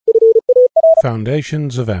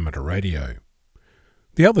Foundations of Amateur Radio.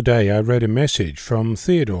 The other day I read a message from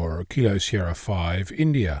Theodore, Kilo Sierra 5,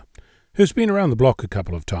 India, who's been around the block a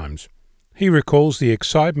couple of times. He recalls the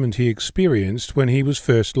excitement he experienced when he was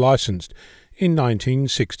first licensed in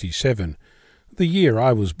 1967, the year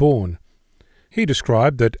I was born. He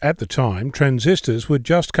described that at the time transistors were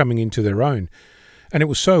just coming into their own, and it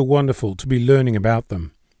was so wonderful to be learning about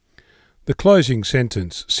them. The closing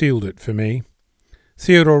sentence sealed it for me.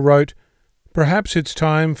 Theodore wrote, "Perhaps it's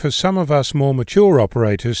time for some of us more mature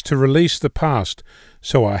operators to release the past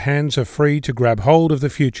so our hands are free to grab hold of the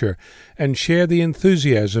future and share the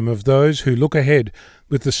enthusiasm of those who look ahead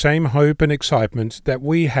with the same hope and excitement that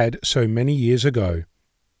we had so many years ago."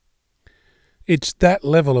 It's that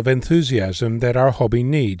level of enthusiasm that our hobby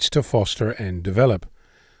needs to foster and develop.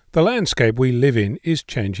 The landscape we live in is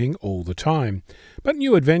changing all the time, but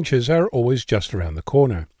new adventures are always just around the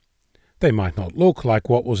corner. They might not look like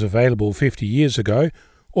what was available 50 years ago,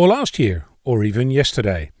 or last year, or even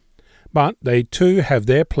yesterday, but they too have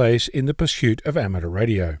their place in the pursuit of amateur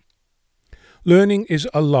radio. Learning is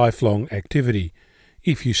a lifelong activity.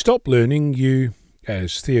 If you stop learning, you,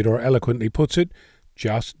 as Theodore eloquently puts it,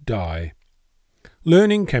 just die.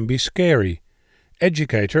 Learning can be scary.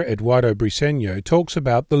 Educator Eduardo Briceño talks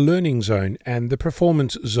about the learning zone and the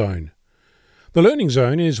performance zone. The learning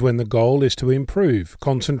zone is when the goal is to improve,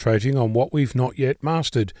 concentrating on what we've not yet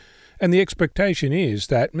mastered, and the expectation is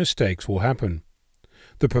that mistakes will happen.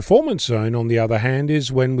 The performance zone, on the other hand, is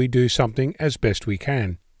when we do something as best we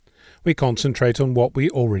can. We concentrate on what we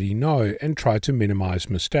already know and try to minimize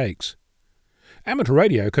mistakes. Amateur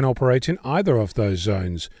radio can operate in either of those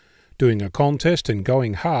zones. Doing a contest and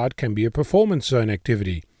going hard can be a performance zone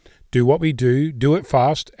activity. Do what we do it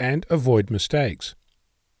fast, and avoid mistakes.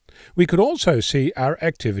 We could also see our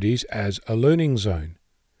activities as a learning zone.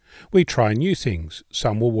 We try new things.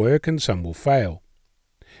 Some will work and some will fail.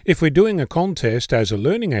 If we're doing a contest as a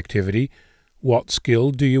learning activity, what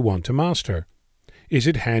skill do you want to master? Is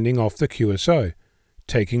it handing off the QSO,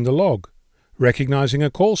 taking the log, recognizing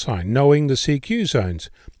a call sign, knowing the CQ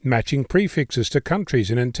zones, matching prefixes to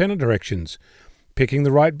countries and antenna directions, picking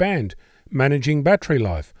the right band, managing battery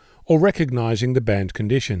life, or recognizing the band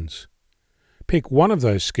conditions? Pick one of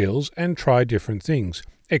those skills and try different things.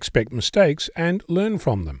 Expect mistakes and learn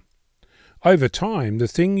from them. Over time, the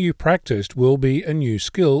thing you practiced will be a new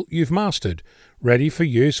skill you've mastered, ready for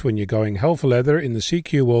use when you're going hell for leather in the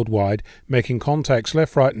CQ worldwide, making contacts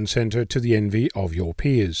left, right and centre to the envy of your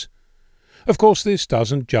peers. Of course, this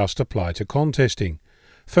doesn't just apply to contesting.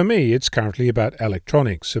 For me, it's currently about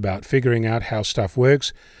electronics, about figuring out how stuff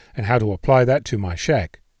works and how to apply that to my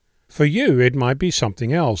shack. For you, it might be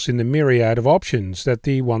something else in the myriad of options that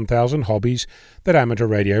the 1,000 hobbies that amateur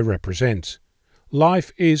radio represents.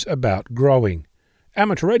 Life is about growing.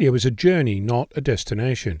 Amateur radio is a journey, not a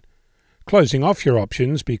destination. Closing off your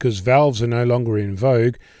options because valves are no longer in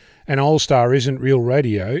vogue and All-Star isn't real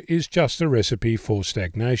radio is just a recipe for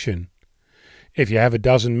stagnation. If you have a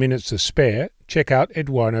dozen minutes to spare, check out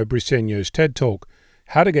Eduardo Briceño's TED Talk,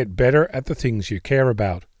 How to Get Better at the Things You Care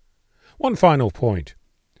About. One final point.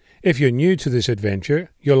 If you're new to this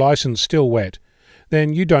adventure, your license still wet,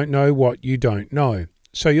 then you don't know what you don't know,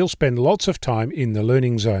 so you'll spend lots of time in the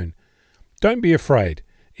learning zone. Don't be afraid.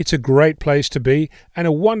 It's a great place to be and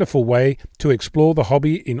a wonderful way to explore the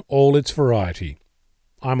hobby in all its variety.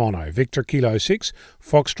 I'm Onno, Victor Kilo 6,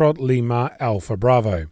 Foxtrot Lima Alpha Bravo.